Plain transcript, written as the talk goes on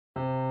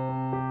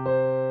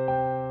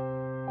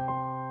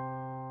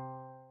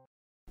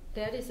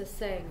there is a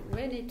saying,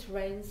 when it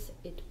rains,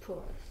 it pours.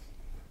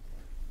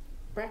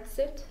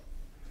 Brexit,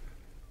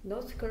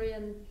 North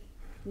Korean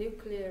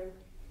nuclear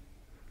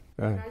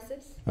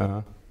crisis,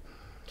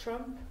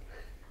 Trump.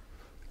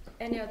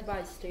 Any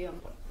advice to young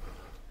people?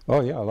 Oh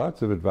yeah,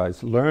 lots of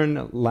advice.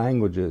 Learn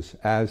languages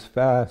as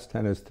fast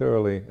and as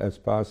thoroughly as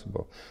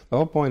possible. The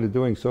whole point of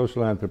doing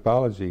social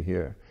anthropology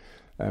here,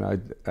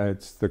 and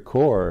it's the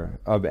core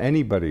of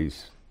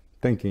anybody's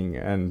thinking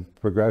and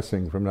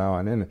progressing from now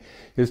on in,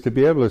 is to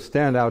be able to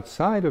stand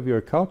outside of your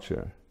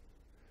culture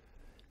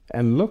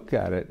and look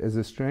at it as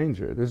a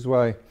stranger. This is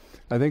why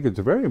I think it's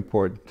very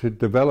important to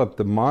develop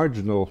the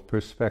marginal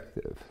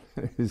perspective,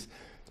 is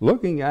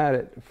looking at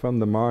it from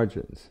the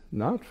margins,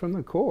 not from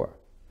the core.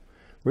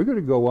 We're going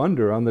to go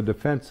under on the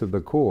defense of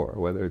the core,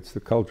 whether it's the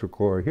cultural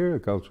core here, the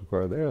cultural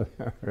core there,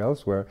 or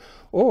elsewhere,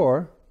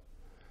 or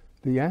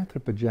the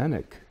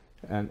anthropogenic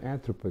and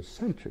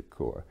anthropocentric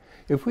core.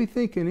 If we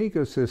think an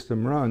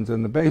ecosystem runs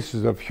on the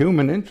basis of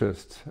human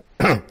interests,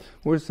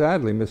 we're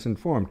sadly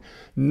misinformed.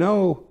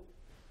 No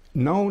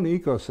known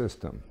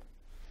ecosystem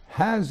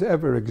has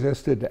ever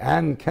existed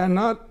and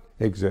cannot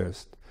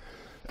exist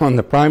on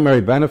the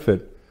primary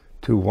benefit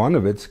to one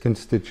of its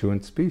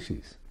constituent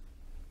species.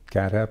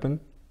 Can't happen,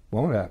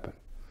 won't happen.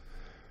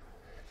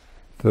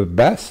 The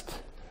best,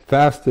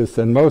 fastest,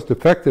 and most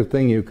effective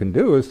thing you can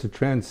do is to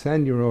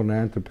transcend your own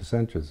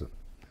anthropocentrism.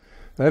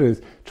 That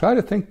is, try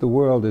to think the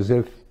world as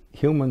if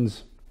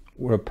humans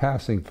were a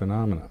passing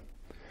phenomenon.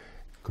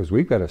 Because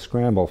we've got to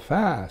scramble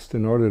fast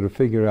in order to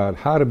figure out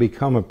how to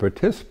become a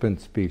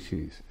participant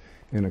species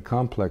in a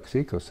complex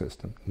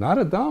ecosystem, not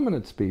a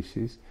dominant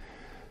species.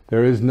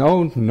 There is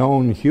no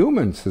known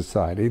human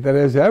society that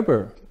has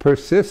ever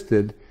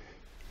persisted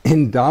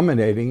in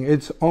dominating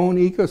its own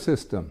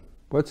ecosystem.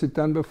 What's it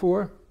done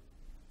before?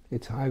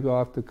 It's hived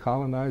off to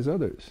colonize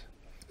others.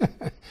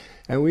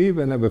 And we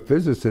even have a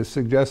physicist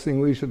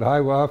suggesting we should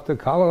hive off to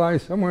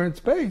colonize somewhere in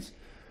space.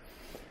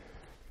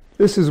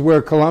 This is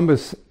where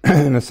Columbus,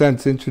 in a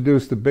sense,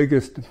 introduced the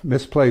biggest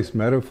misplaced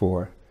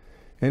metaphor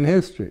in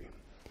history.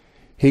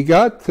 He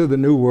got to the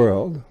New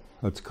World,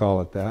 let's call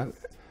it that,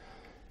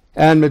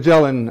 and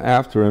Magellan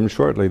after him,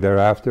 shortly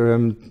thereafter,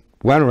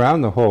 went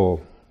around the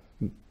whole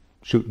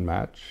shooting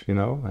match,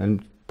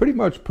 and pretty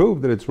much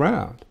proved that it's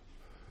round.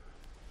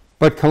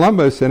 But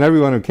Columbus and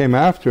everyone who came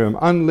after him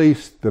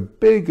unleashed the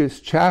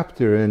biggest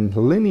chapter in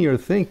linear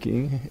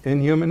thinking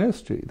in human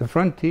history, the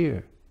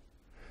frontier.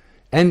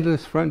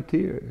 Endless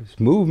frontiers,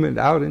 movement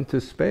out into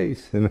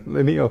space in a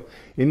linear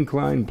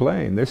inclined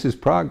plane. This is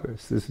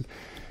progress. This is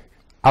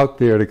out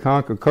there to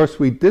conquer. Of course,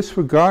 we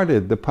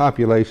disregarded the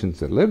populations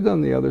that lived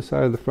on the other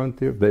side of the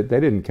frontier. They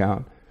didn't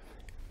count.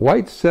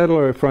 White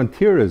settler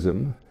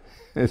frontierism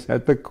is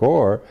at the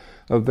core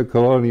of the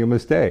colonial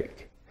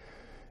mistake.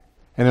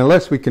 And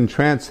unless we can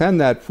transcend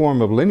that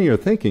form of linear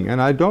thinking,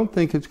 and I don't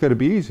think it's going to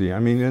be easy. I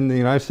mean, in the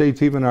United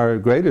States, even our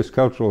greatest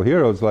cultural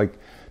heroes like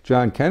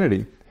John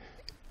Kennedy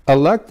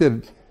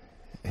elected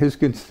his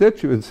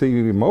constituency,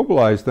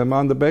 mobilized them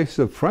on the basis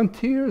of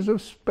frontiers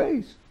of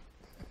space.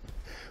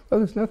 Well,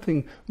 there's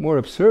nothing more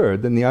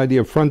absurd than the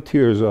idea of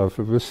frontiers off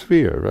of a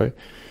sphere, right?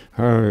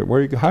 How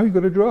are you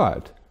going to draw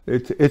it?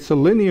 It's a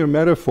linear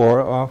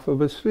metaphor off of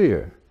a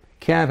sphere.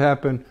 Can't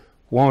happen,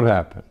 won't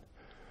happen.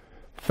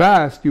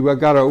 Fast, you've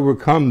got to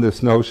overcome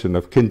this notion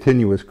of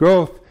continuous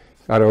growth,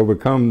 got to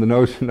overcome the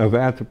notion of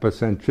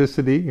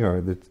anthropocentricity,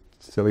 or the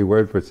silly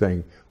word for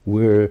saying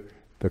we're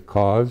the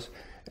cause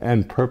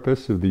and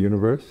purpose of the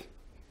universe.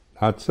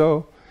 Not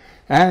so.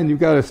 And you've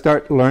got to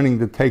start learning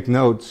to take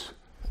notes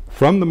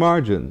from the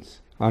margins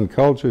on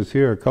cultures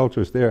here,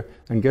 cultures there,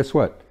 and guess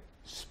what?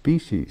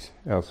 Species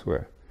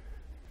elsewhere.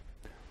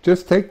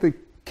 Just take the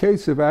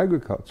case of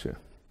agriculture.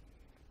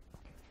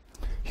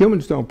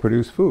 Humans don't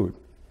produce food.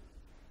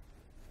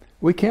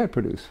 We can't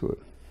produce food.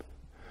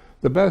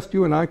 The best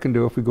you and I can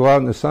do if we go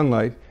out in the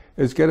sunlight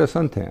is get a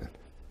suntan.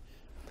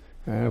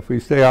 And if we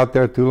stay out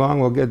there too long,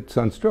 we'll get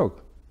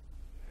sunstroke.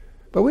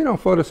 But we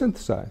don't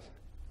photosynthesize.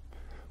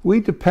 We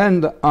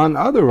depend on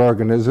other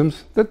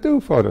organisms that do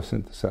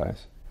photosynthesize.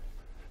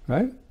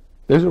 Right?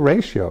 There's a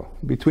ratio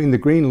between the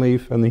green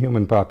leaf and the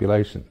human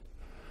population.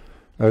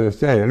 As I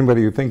say,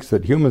 anybody who thinks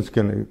that humans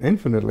can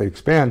infinitely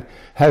expand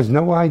has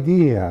no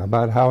idea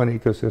about how an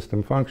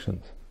ecosystem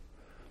functions.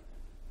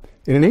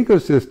 In an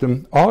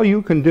ecosystem, all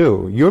you can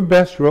do, your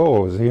best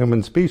role as a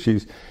human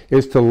species,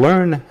 is to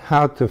learn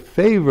how to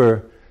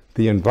favor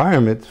the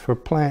environment for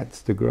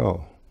plants to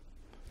grow.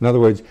 In other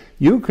words,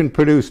 you can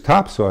produce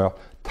topsoil.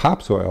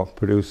 Topsoil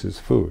produces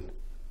food.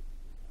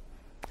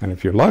 And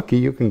if you're lucky,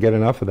 you can get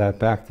enough of that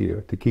back to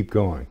you to keep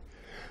going.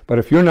 But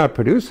if you're not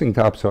producing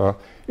topsoil,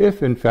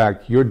 if in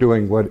fact you're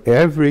doing what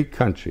every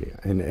country,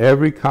 in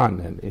every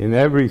continent, in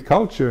every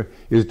culture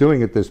is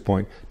doing at this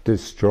point,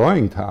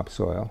 destroying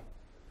topsoil,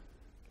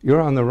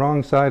 you're on the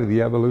wrong side of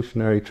the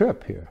evolutionary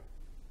trip here.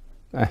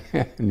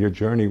 And your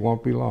journey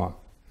won't be long.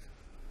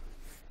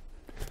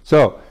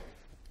 So,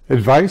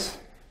 advice?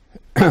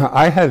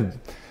 I had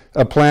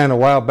a plan a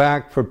while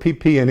back for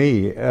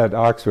PP&E at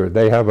Oxford.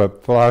 They have a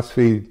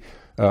philosophy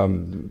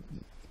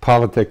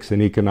politics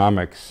and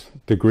economics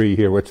degree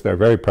here, which they're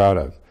very proud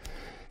of.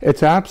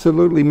 It's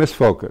absolutely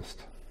misfocused.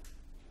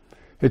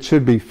 It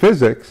should be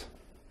physics,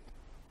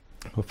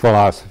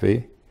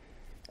 philosophy,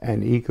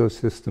 and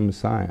ecosystem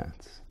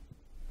science.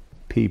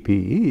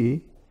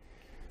 PPE,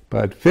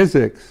 but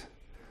physics,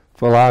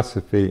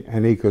 philosophy,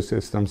 and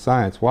ecosystem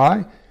science.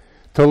 Why?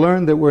 To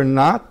learn that we're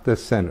not the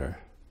center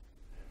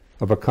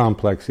of a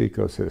complex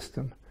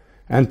ecosystem,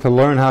 and to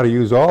learn how to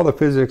use all the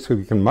physics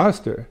we can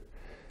muster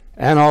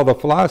and all the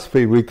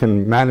philosophy we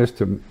can manage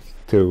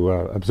to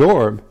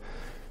absorb,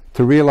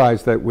 to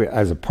realize that we,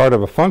 as a part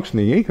of a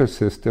functioning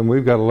ecosystem,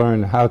 we've got to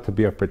learn how to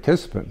be a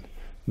participant,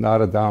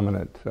 not a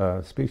dominant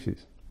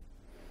species.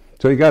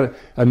 So you got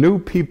a new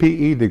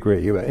PPE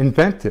degree. You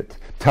invent it.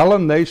 Tell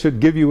them they should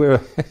give you a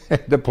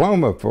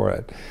diploma for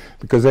it,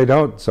 because they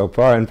don't so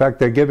far. In fact,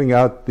 they're giving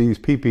out these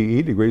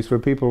PPE degrees for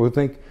people who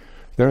think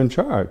they're in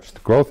charge.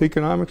 Growth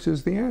economics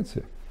is the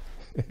answer.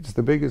 It's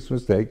the biggest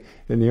mistake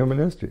in human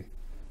history.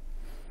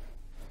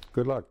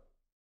 Good luck.